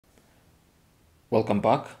Welcome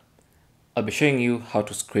back. I'll be showing you how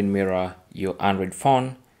to screen mirror your Android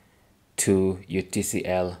phone to your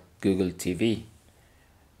TCL Google TV.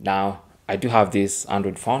 Now, I do have this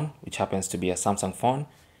Android phone, which happens to be a Samsung phone.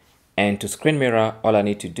 And to screen mirror, all I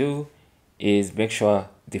need to do is make sure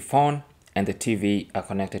the phone and the TV are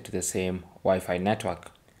connected to the same Wi-Fi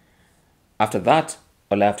network. After that,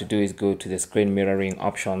 all I have to do is go to the screen mirroring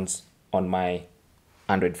options on my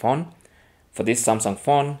Android phone. For this Samsung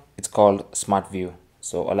phone, it's called Smart View.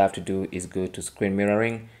 So all I have to do is go to screen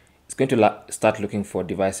mirroring. It's going to start looking for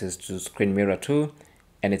devices to screen mirror to,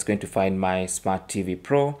 and it's going to find my Smart TV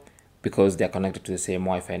Pro because they're connected to the same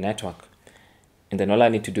Wi-Fi network. And then all I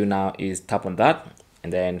need to do now is tap on that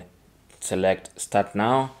and then select Start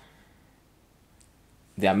Now.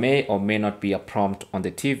 There may or may not be a prompt on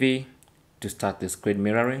the TV to start the screen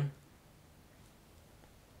mirroring.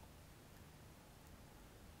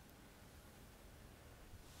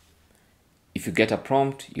 If you get a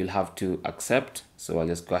prompt, you'll have to accept. So I'll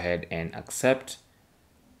just go ahead and accept.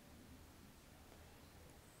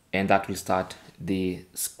 And that will start the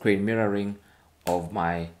screen mirroring of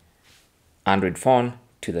my Android phone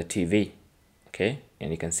to the TV. Okay,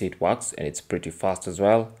 and you can see it works and it's pretty fast as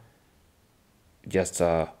well. Just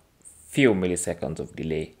a few milliseconds of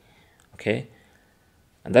delay. Okay,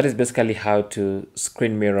 and that is basically how to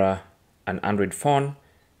screen mirror an Android phone,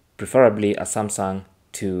 preferably a Samsung,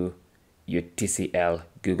 to your TCL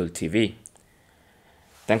Google TV.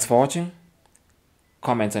 Thanks for watching.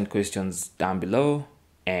 Comments and questions down below,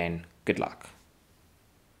 and good luck.